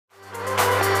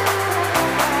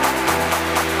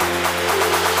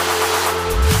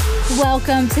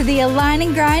Welcome to the Align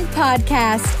and Grind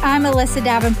podcast. I'm Alyssa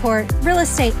Davenport, real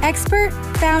estate expert,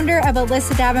 founder of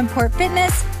Alyssa Davenport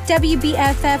Fitness,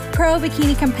 WBFF pro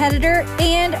bikini competitor,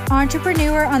 and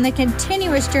entrepreneur on the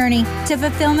continuous journey to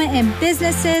fulfillment in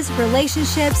businesses,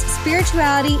 relationships,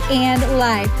 spirituality, and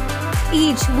life.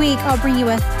 Each week, I'll bring you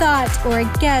a thought or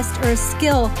a guest or a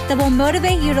skill that will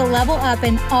motivate you to level up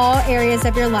in all areas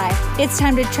of your life. It's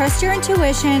time to trust your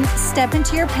intuition, step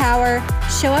into your power,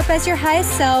 show up as your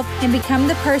highest self, and become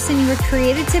the person you were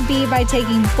created to be by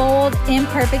taking bold,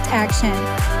 imperfect action.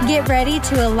 Get ready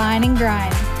to align and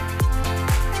grind.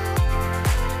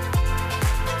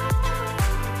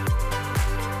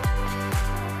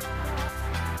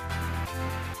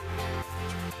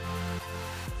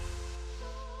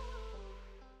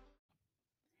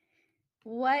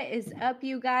 What is up,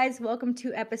 you guys? Welcome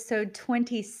to episode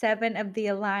 27 of the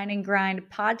Align and Grind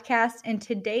podcast. And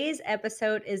today's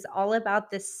episode is all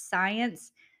about the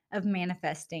science of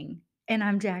manifesting. And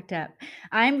I'm jacked up.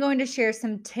 I'm going to share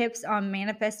some tips on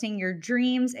manifesting your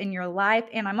dreams in your life.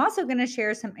 And I'm also going to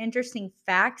share some interesting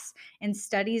facts and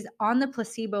studies on the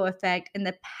placebo effect and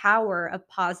the power of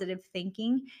positive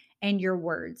thinking and your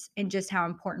words, and just how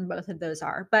important both of those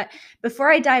are. But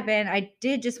before I dive in, I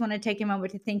did just want to take a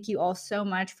moment to thank you all so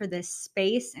much for this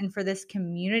space and for this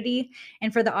community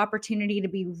and for the opportunity to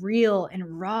be real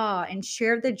and raw and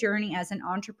share the journey as an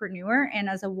entrepreneur and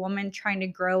as a woman trying to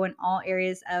grow in all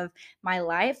areas of my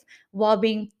life while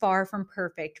being far from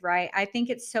perfect, right? I think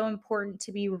it's so important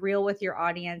to be real with your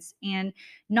audience and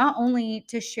not only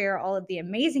to share all of the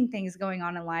amazing things going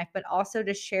on in life, but also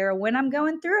to share when I'm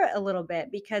going through it a little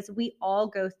bit, because we all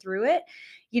go through it.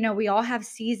 You know, we all have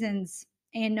seasons,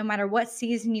 and no matter what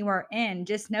season you are in,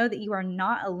 just know that you are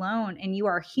not alone and you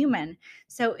are human.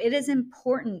 So it is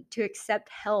important to accept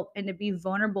help and to be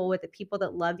vulnerable with the people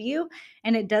that love you,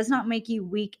 and it does not make you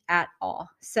weak at all.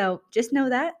 So just know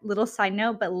that little side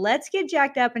note, but let's get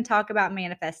jacked up and talk about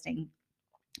manifesting.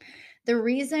 The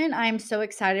reason I'm so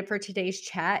excited for today's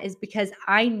chat is because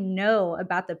I know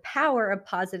about the power of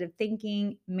positive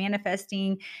thinking,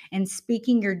 manifesting, and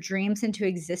speaking your dreams into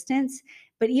existence.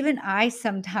 But even I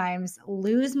sometimes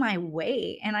lose my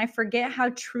way and I forget how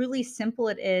truly simple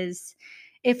it is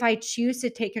if I choose to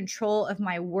take control of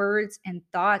my words and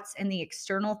thoughts and the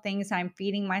external things I'm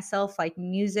feeding myself, like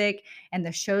music and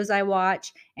the shows I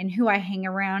watch and who I hang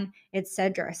around,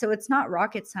 etc. So it's not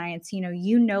rocket science.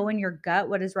 You know in your gut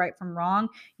what is right from wrong.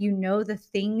 You know the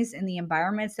things and the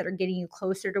environments that are getting you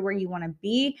closer to where you want to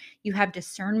be. You have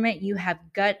discernment, you have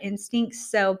gut instincts.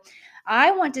 So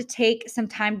I want to take some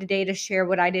time today to share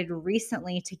what I did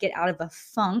recently to get out of a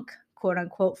funk, quote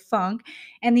unquote funk,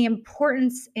 and the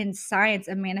importance in science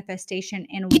of manifestation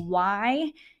and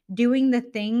why doing the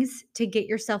things to get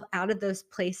yourself out of those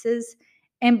places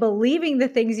and believing the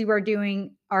things you are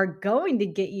doing are going to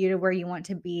get you to where you want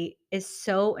to be is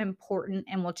so important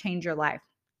and will change your life.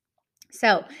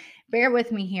 So bear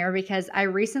with me here, because I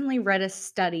recently read a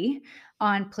study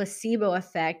on placebo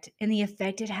effect and the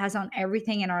effect it has on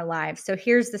everything in our lives. So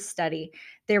here's the study.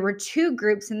 There were two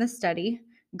groups in the study,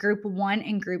 group 1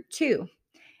 and group 2.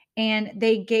 And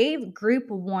they gave group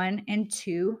 1 and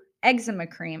 2 eczema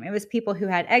cream. It was people who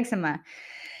had eczema.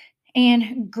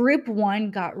 And group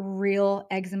 1 got real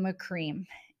eczema cream,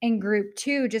 and group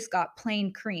 2 just got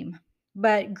plain cream.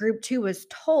 But group 2 was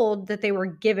told that they were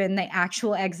given the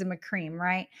actual eczema cream,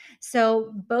 right?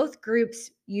 So both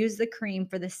groups used the cream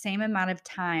for the same amount of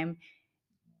time,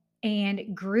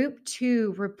 and group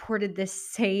 2 reported the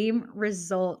same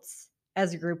results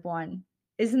as group 1.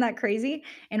 Isn't that crazy?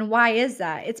 And why is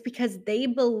that? It's because they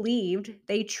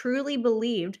truly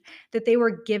believed that they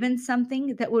were given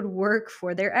something that would work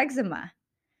for their eczema.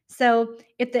 So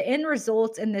if the end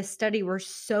results in this study were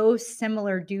so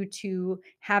similar due to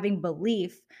having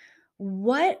belief,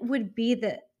 what would be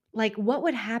what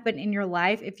would happen in your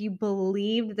life if you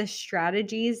believed the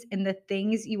strategies and the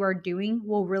things you are doing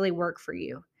will really work for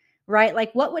you, right?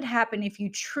 Like, what would happen if you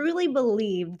truly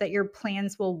believed that your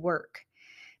plans will work?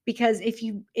 Because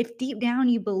if deep down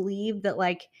you believe that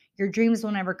like your dreams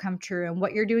will never come true and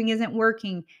what you're doing isn't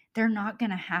working, they're not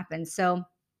going to happen. So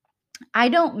I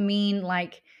don't mean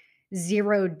like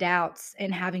zero doubts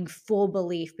and having full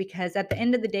belief, because at the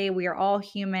end of the day, we are all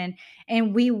human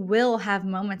and we will have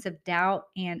moments of doubt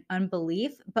and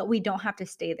unbelief, but we don't have to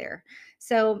stay there.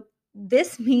 So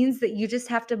this means that you just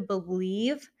have to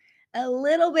believe a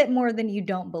little bit more than you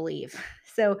don't believe.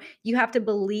 So you have to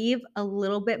believe a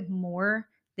little bit more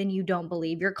than you don't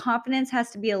believe. Your confidence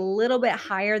has to be a little bit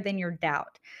higher than your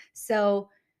doubt. So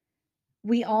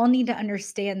we all need to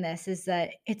understand this is that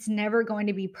it's never going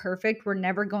to be perfect. We're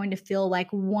never going to feel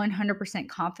like 100%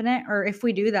 confident. Or if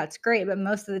we do, that's great. But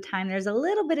most of the time, there's a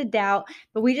little bit of doubt,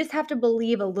 but we just have to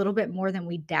believe a little bit more than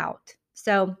we doubt.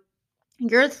 So,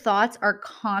 your thoughts are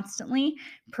constantly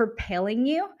propelling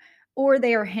you or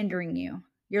they are hindering you.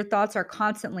 Your thoughts are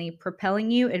constantly propelling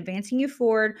you, advancing you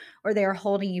forward, or they are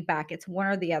holding you back. It's one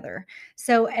or the other.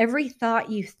 So every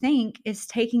thought you think is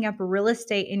taking up real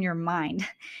estate in your mind.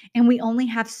 And we only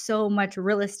have so much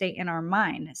real estate in our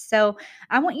mind. So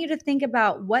I want you to think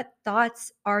about what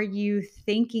thoughts are you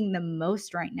thinking the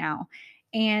most right now?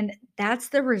 And that's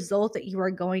the result that you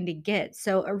are going to get.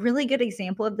 So, a really good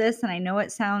example of this, and I know it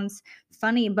sounds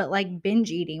funny, but like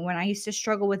binge eating. When I used to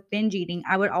struggle with binge eating,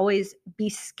 I would always be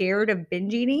scared of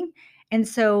binge eating. And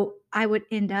so I would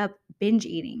end up binge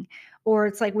eating. Or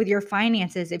it's like with your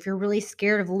finances, if you're really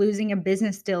scared of losing a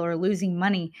business deal or losing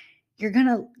money, you're going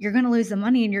to lose the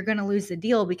money and you're going to lose the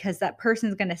deal because that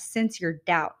person's going to sense your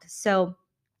doubt. So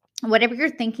whatever you're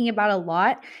thinking about a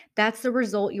lot, that's the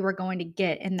result you are going to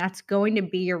get, and that's going to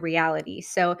be your reality.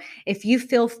 So, if you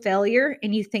feel failure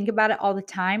and you think about it all the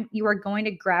time, you are going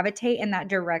to gravitate in that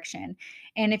direction.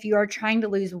 And if you are trying to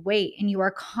lose weight and you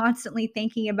are constantly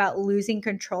thinking about losing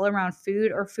control around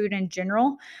food or food in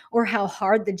general, or how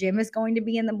hard the gym is going to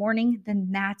be in the morning, then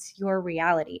that's your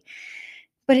reality.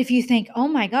 But if you think, "Oh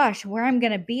my gosh, where I'm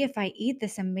gonna be if I eat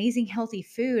this amazing healthy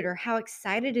food," or how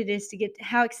excited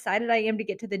I am to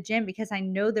get to the gym because I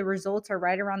know the results are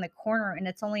right around the corner and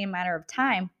it's only a matter of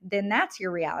time, then that's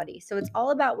your reality. So it's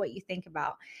all about what you think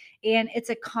about. And it's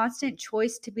a constant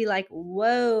choice to be like,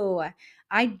 "Whoa,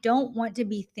 I don't want to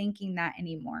be thinking that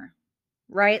anymore."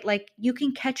 Right? Like you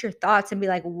can catch your thoughts and be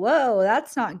like, whoa,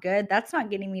 that's not good. That's not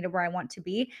getting me to where I want to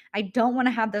be. I don't want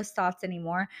to have those thoughts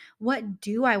anymore. What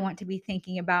do I want to be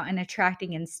thinking about and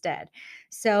attracting instead?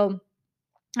 So,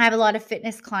 I have a lot of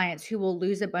fitness clients who will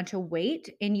lose a bunch of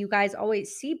weight, and you guys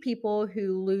always see people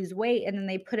who lose weight and then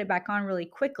they put it back on really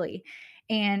quickly.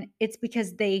 And it's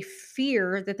because they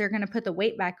fear that they're going to put the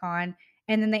weight back on,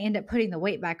 and then they end up putting the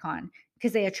weight back on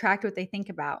because they attract what they think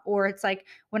about. Or it's like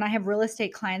when I have real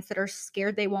estate clients that are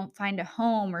scared they won't find a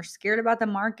home, or scared about the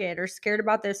market, or scared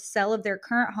about the sell of their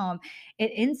current home,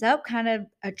 it ends up kind of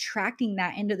attracting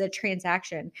that into the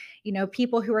transaction.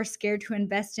 People who are scared to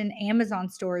invest in Amazon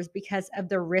stores because of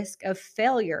the risk of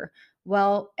failure.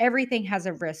 Well, everything has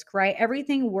a risk, right?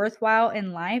 Everything worthwhile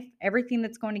in life, everything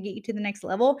that's going to get you to the next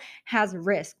level has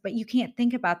risk, but you can't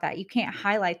think about that. You can't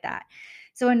highlight that.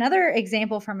 So, another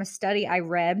example from a study I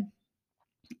read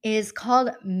is called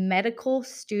medical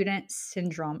student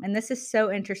syndrome. And this is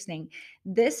so interesting.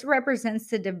 This represents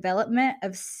the development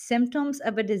of symptoms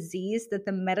of a disease that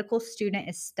the medical student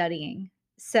is studying.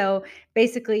 So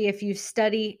basically, if you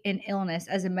study an illness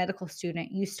as a medical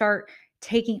student, you start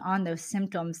taking on those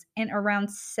symptoms. And around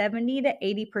 70 to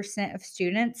 80% of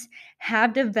students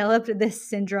have developed this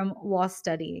syndrome while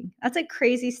studying. That's a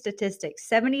crazy statistic,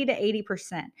 70 to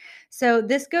 80%. So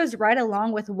this goes right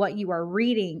along with what you are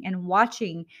reading and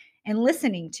watching and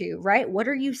listening to, right? What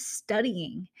are you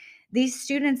studying? These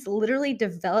students literally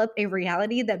develop a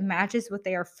reality that matches what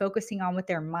they are focusing on with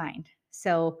their mind.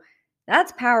 So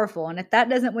that's powerful. And if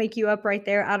that doesn't wake you up right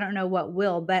there, I don't know what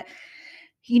will. But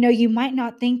you might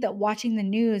not think that watching the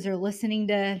news or listening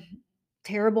to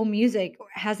terrible music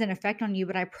has an effect on you,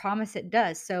 but I promise it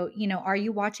does. So, are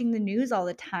you watching the news all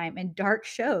the time and dark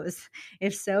shows?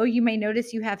 If so, you may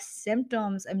notice you have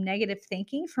symptoms of negative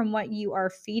thinking from what you are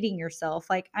feeding yourself.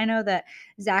 Like, I know that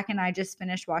Zach and I just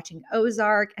finished watching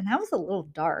Ozark, and that was a little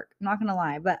dark. I'm not going to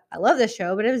lie, but I love the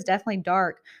show, but it was definitely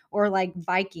dark. Or like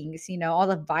Vikings, all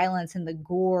the violence and the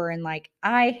gore. And like,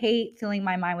 I hate filling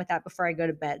my mind with that before I go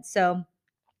to bed. So,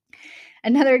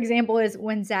 another example is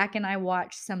when Zach and I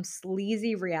watch some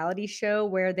sleazy reality show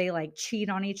where they like cheat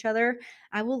on each other.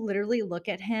 I will literally look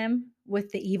at him with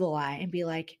the evil eye and be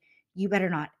like, you better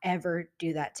not ever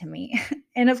do that to me.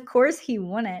 And of course he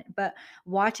wouldn't, but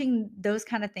watching those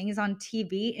kind of things on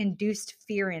TV induced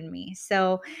fear in me.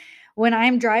 So when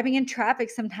I'm driving in traffic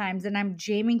sometimes and I'm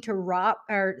jamming to rap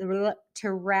or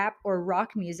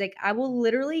rock music, I will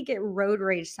literally get road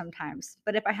rage sometimes.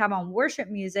 But if I have on worship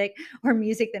music or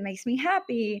music that makes me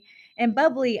happy and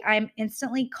bubbly, I'm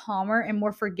instantly calmer and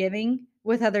more forgiving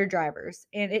with other drivers.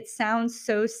 And it sounds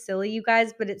so silly, you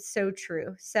guys, but it's so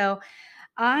true. So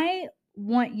I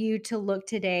want you to look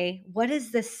today. What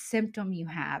is the symptom you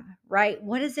have, right?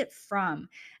 What is it from?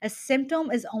 A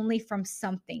symptom is only from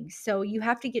something. So you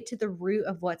have to get to the root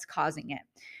of what's causing it.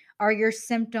 Are your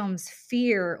symptoms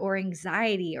fear or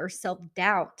anxiety or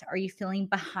self-doubt? Are you feeling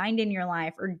behind in your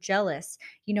life or jealous?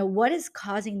 What is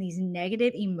causing these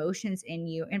negative emotions in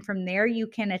you? And from there, you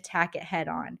can attack it head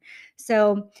on.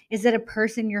 So, is it a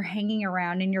person you're hanging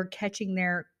around and you're catching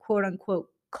their quote unquote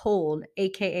cold,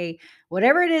 AKA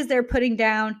whatever it is they're putting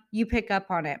down, you pick up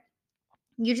on it?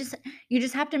 You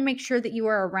just have to make sure that you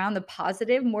are around the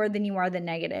positive more than you are the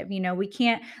negative. We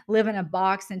can't live in a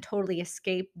box and totally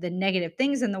escape the negative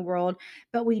things in the world,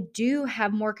 but we do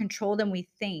have more control than we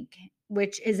think,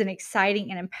 which is an exciting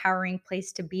and empowering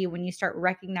place to be when you start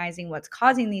recognizing what's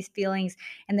causing these feelings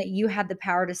and that you have the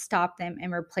power to stop them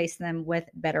and replace them with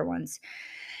better ones.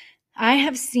 I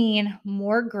have seen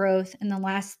more growth in the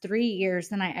last 3 years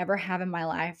than I ever have in my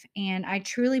life. And I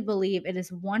truly believe it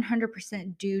is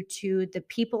 100% due to the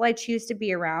people I choose to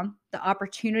be around, the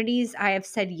opportunities I have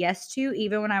said yes to,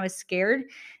 even when I was scared,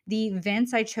 the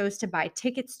events I chose to buy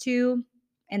tickets to,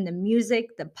 and the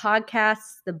music, the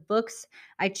podcasts, the books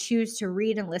I choose to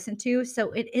read and listen to.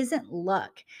 So it isn't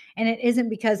luck. And it isn't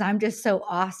because I'm just so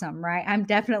awesome, right? I'm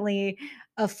definitely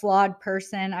a flawed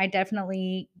person. I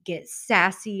definitely get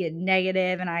sassy and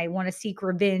negative and I want to seek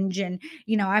revenge. And,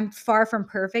 I'm far from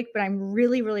perfect, but I'm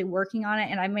really, really working on it.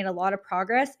 And I've made a lot of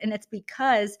progress. And it's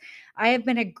because I have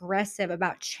been aggressive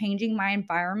about changing my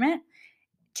environment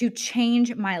to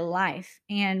change my life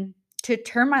and to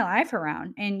turn my life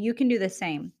around. And you can do the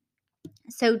same.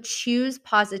 So choose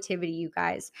positivity, you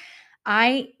guys.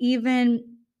 I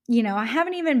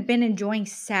haven't even been enjoying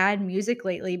sad music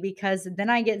lately because then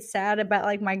I get sad about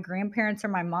like my grandparents or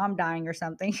my mom dying or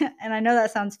something. And I know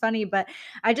that sounds funny, but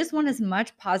I just want as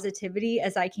much positivity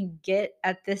as I can get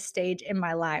at this stage in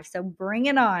my life. So bring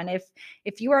it on.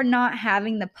 If you are not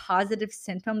having the positive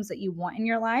symptoms that you want in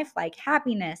your life, like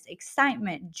happiness,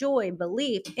 excitement, joy,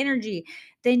 belief, energy,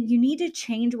 then you need to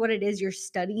change what it is you're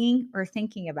studying or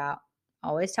thinking about.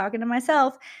 Always talking to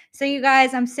myself. So, you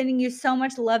guys, I'm sending you so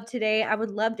much love today. I would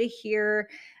love to hear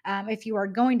if you are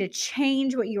going to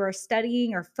change what you are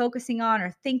studying or focusing on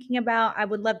or thinking about. I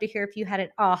would love to hear if you had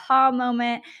an aha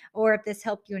moment or if this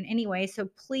helped you in any way. So,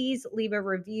 please leave a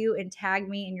review and tag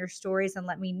me in your stories and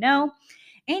let me know.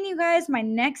 And you guys, my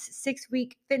next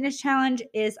 6-week fitness challenge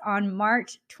is on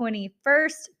March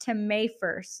 21st to May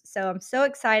 1st. So I'm so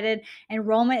excited.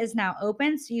 Enrollment is now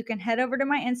open. So you can head over to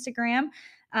my Instagram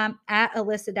at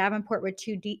Alyssa Davenport with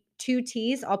two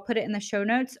T's. I'll put it in the show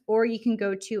notes, or you can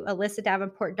go to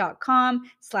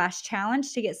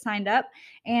alyssadavenport.com/challenge to get signed up.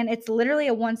 And it's literally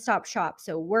a one-stop shop.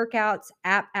 So workouts,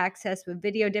 app access with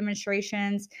video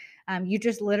demonstrations. You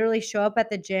just literally show up at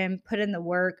the gym, put in the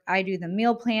work. I do the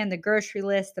meal plan, the grocery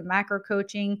list, the macro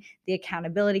coaching, the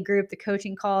accountability group, the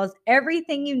coaching calls,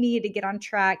 everything you need to get on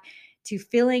track to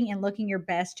feeling and looking your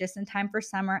best just in time for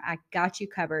summer. I got you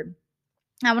covered.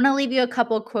 I want to leave you a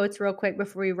couple of quotes real quick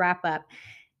before we wrap up.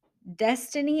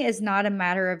 Destiny is not a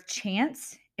matter of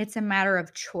chance. It's a matter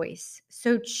of choice.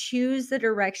 So choose the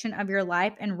direction of your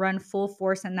life and run full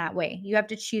force in that way. You have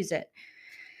to choose it.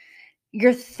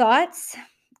 Your thoughts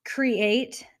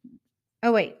create.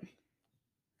 Oh, wait.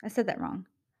 I said that wrong.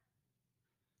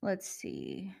 Let's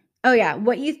see. Oh, yeah.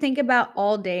 What you think about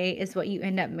all day is what you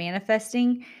end up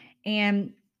manifesting.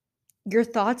 And your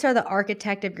thoughts are the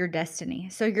architect of your destiny.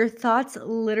 So your thoughts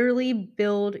literally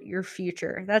build your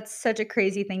future. That's such a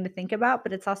crazy thing to think about,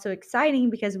 but it's also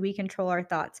exciting because we control our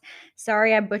thoughts.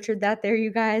 Sorry, I butchered that there, you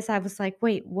guys. I was like,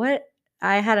 wait, what?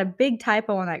 I had a big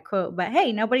typo on that quote, but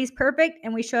hey, nobody's perfect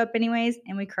and we show up anyways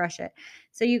and we crush it.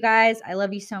 So you guys, I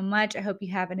love you so much. I hope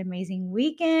you have an amazing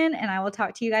weekend and I will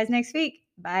talk to you guys next week.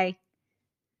 Bye.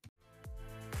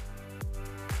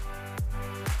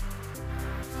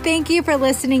 Thank you for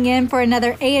listening in for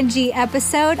another A&G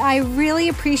episode. I really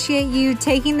appreciate you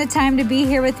taking the time to be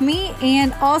here with me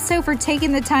and also for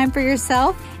taking the time for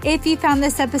yourself. If you found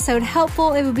this episode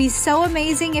helpful, it would be so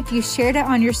amazing if you shared it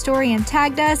on your story and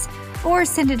tagged us or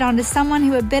sent it on to someone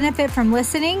who would benefit from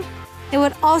listening. It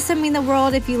would also mean the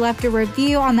world if you left a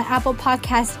review on the Apple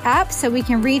Podcast app so we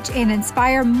can reach and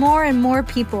inspire more and more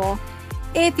people.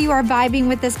 If you are vibing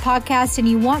with this podcast and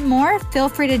you want more, feel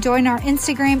free to join our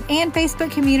Instagram and Facebook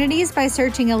communities by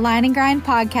searching Align and Grind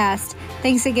Podcast.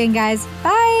 Thanks again, guys.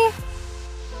 Bye.